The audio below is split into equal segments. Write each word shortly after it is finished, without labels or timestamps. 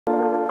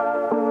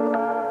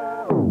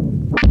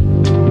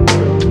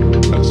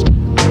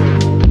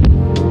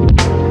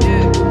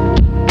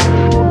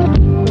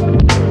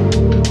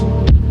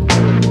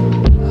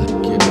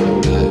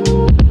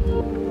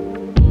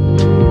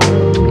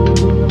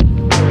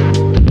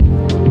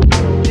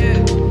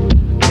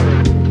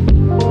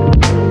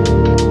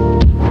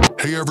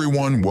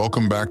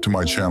welcome back to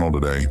my channel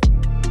today.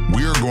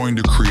 We are going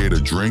to create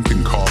a drink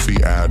and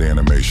coffee ad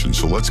animation,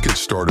 so let's get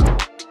started.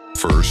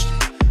 First,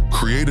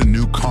 create a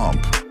new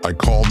comp. I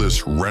call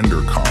this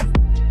render comp.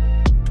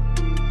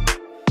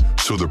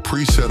 So the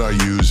preset I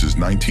use is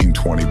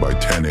 1920 by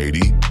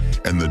 1080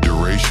 and the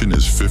duration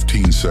is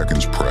 15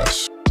 seconds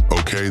press.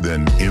 Okay,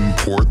 then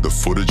import the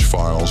footage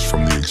files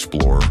from the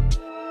Explorer.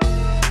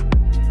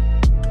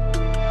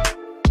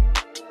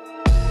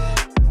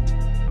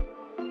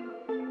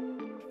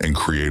 And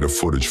create a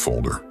footage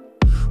folder.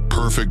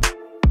 Perfect.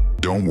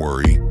 Don't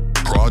worry,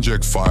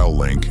 project file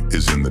link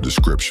is in the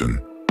description.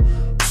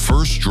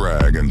 First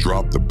drag and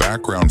drop the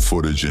background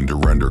footage into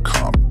render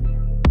comp.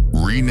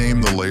 Rename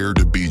the layer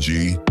to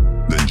BG,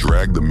 then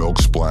drag the milk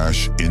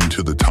splash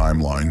into the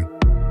timeline.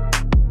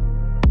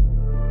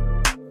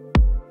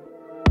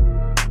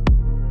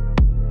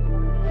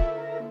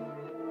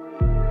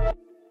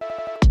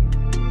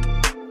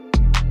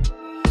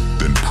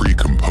 Then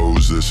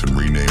pre-compose this and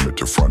rename it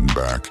to front and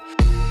back.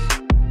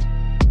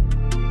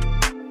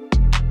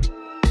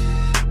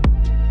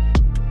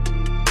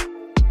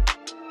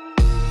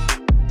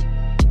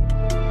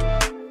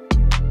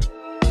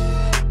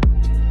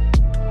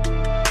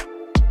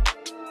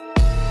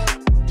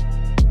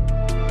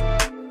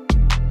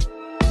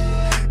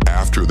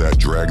 After that,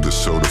 drag the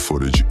soda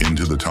footage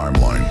into the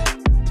timeline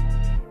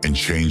and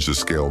change the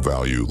scale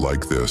value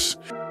like this.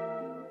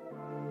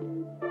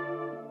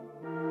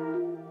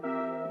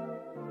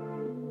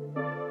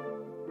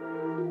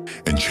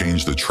 And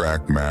change the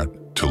track matte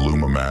to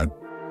Luma matte.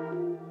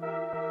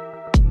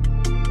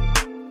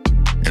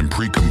 And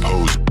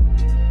pre-compose.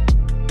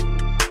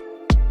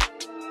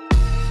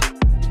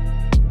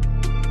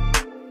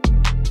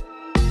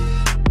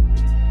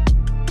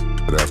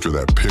 After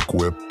that, pick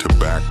whip to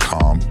back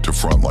comp to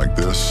front like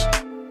this.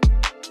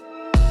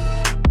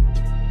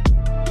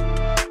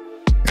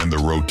 And the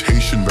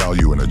rotation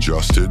value and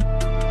adjust it.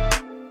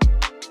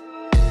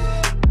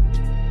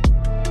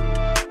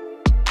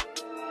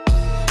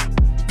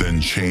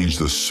 Then change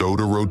the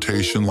soda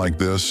rotation like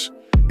this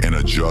and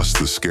adjust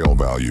the scale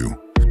value.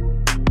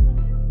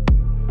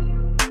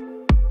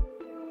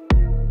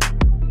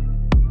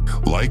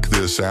 Like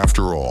this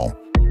after all.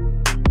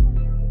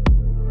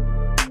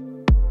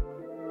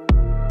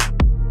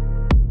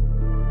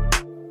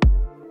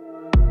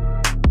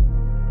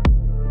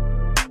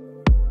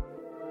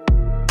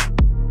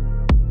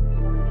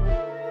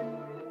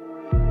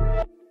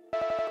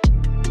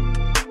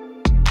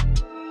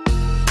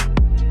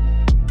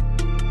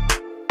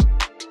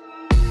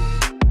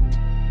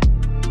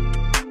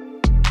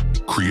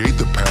 Create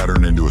the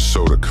pattern into a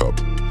soda cup.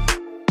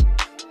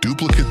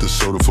 Duplicate the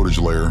soda footage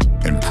layer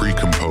and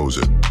pre-compose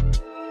it.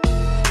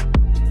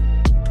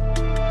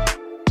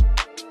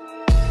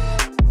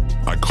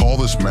 I call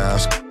this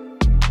mask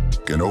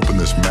and open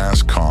this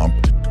mask comp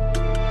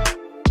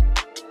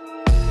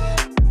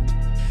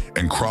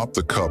and crop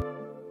the cup.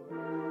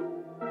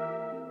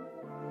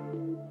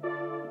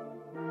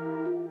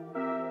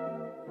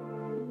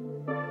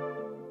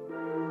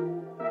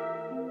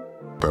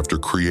 After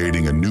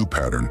creating a new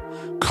pattern,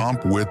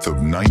 comp width of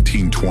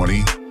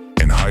 1920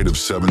 and height of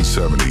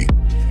 770,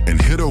 and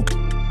hit OK.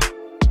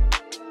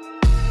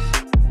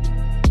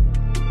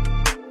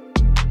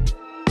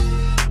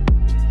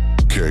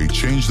 Okay,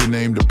 change the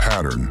name to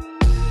pattern.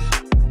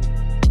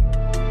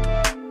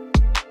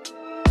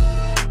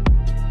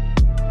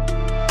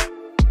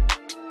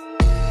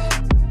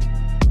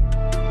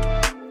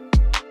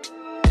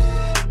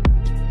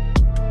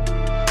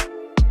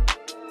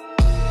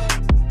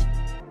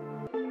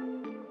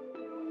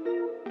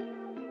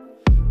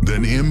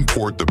 Then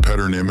import the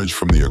pattern image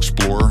from the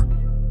Explorer.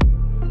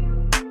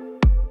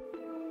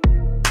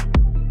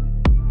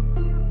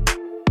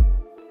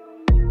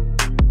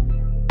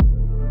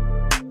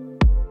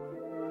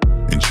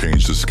 And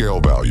change the scale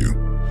value.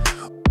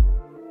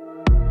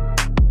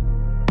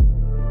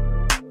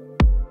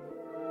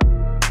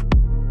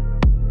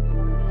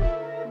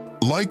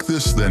 Like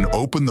this, then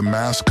open the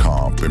mask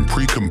comp and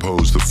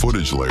pre-compose the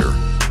footage layer.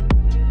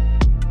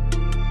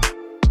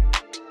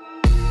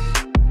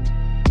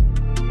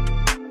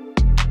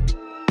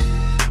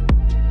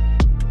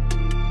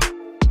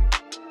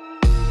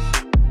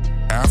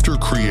 After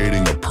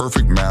creating a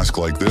perfect mask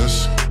like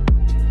this,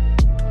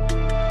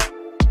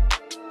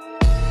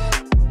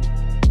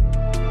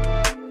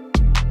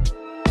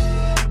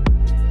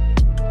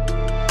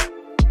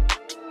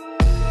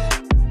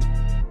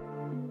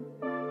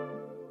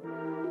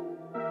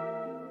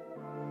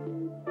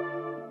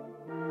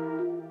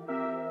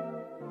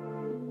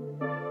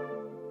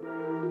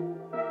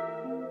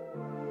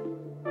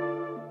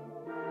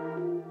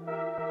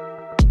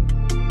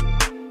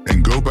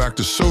 and go back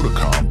to soda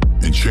comp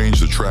and change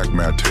the track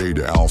matte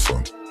to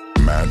alpha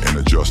matte and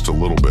adjust a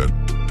little bit.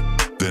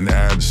 Then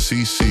add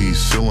CC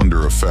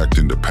cylinder effect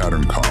into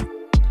pattern comp.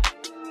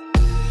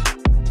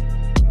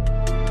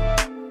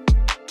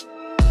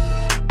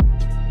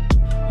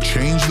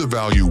 Change the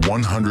value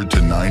 100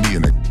 to 90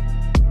 and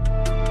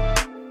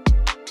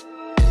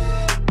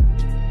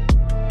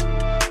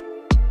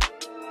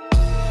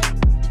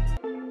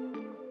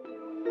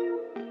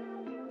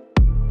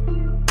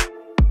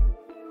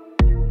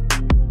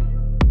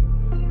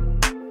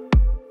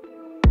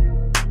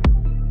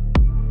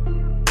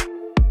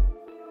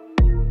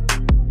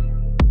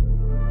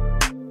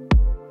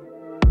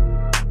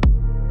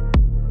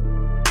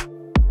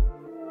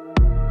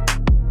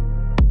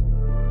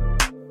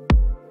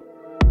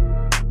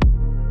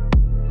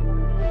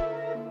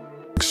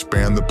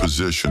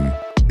position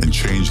and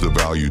change the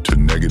value to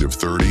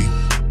 -30.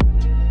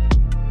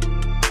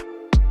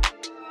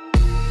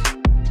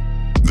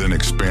 Then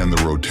expand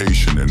the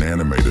rotation and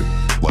animate it,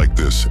 like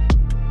this.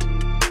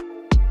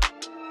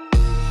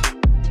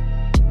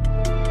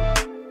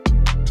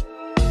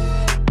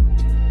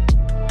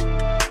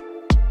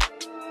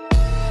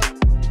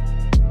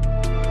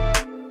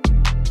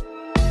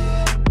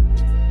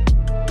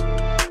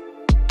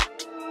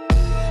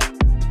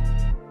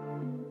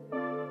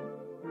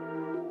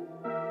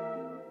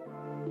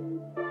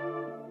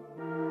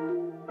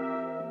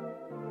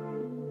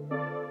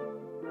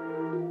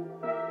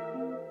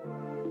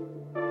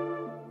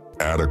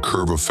 Add a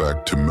curve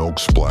effect to milk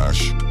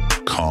splash,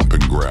 comp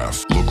and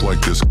graph. Look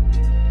like this.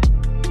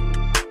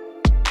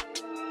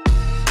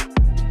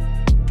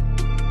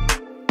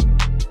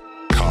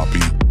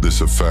 Copy this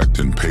effect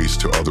and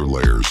paste to other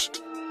layers.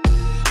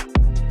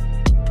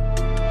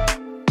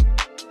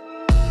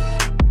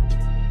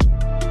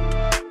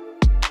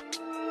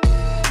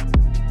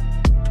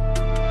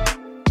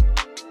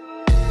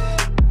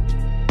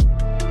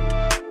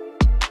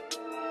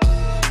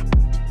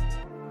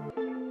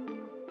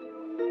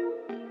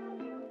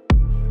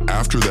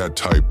 After that,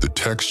 type the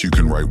text. You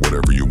can write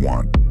whatever you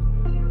want.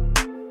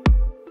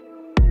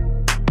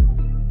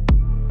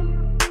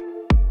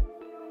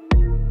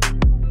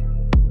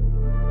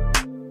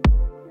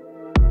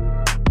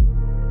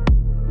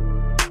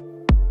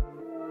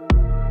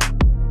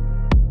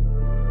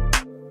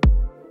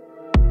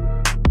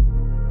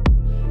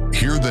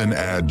 Here, then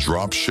add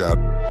drop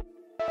shadow.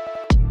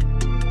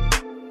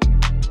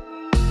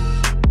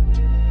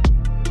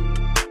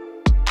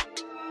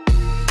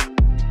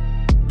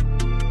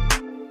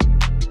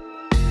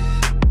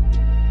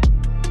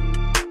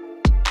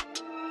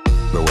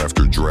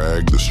 After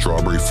drag the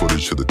strawberry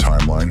footage to the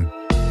timeline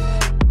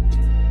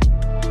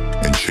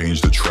and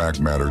change the track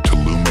matter to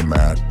Luma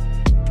Matte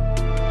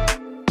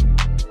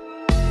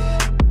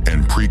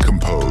and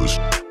pre-compose.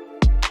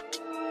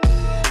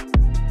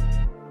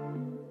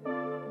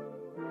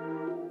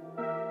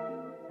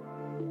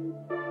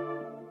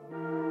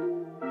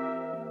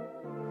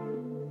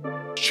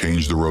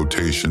 Change the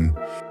rotation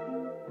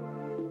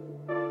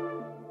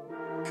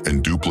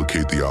and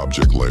duplicate the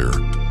object layer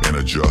and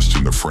adjust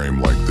in the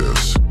frame like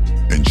this.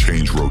 And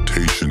change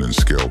rotation and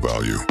scale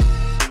value.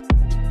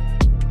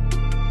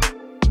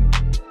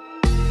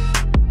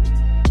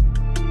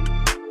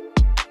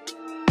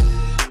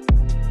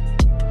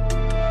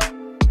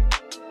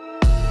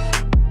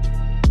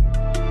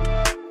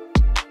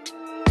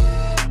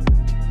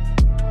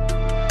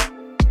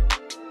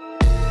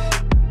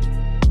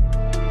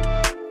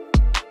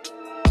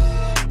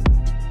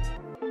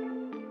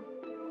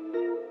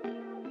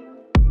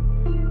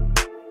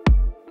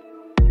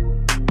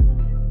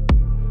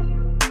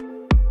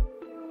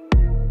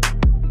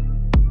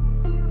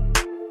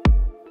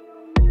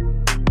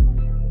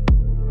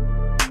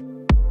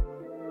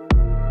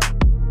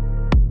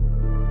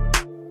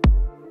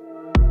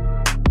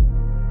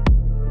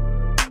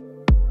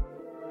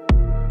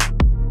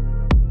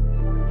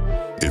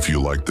 If you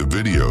like the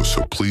video,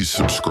 so please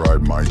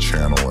subscribe my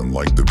channel and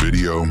like the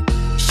video.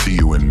 See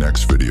you in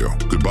next video.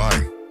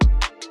 Goodbye.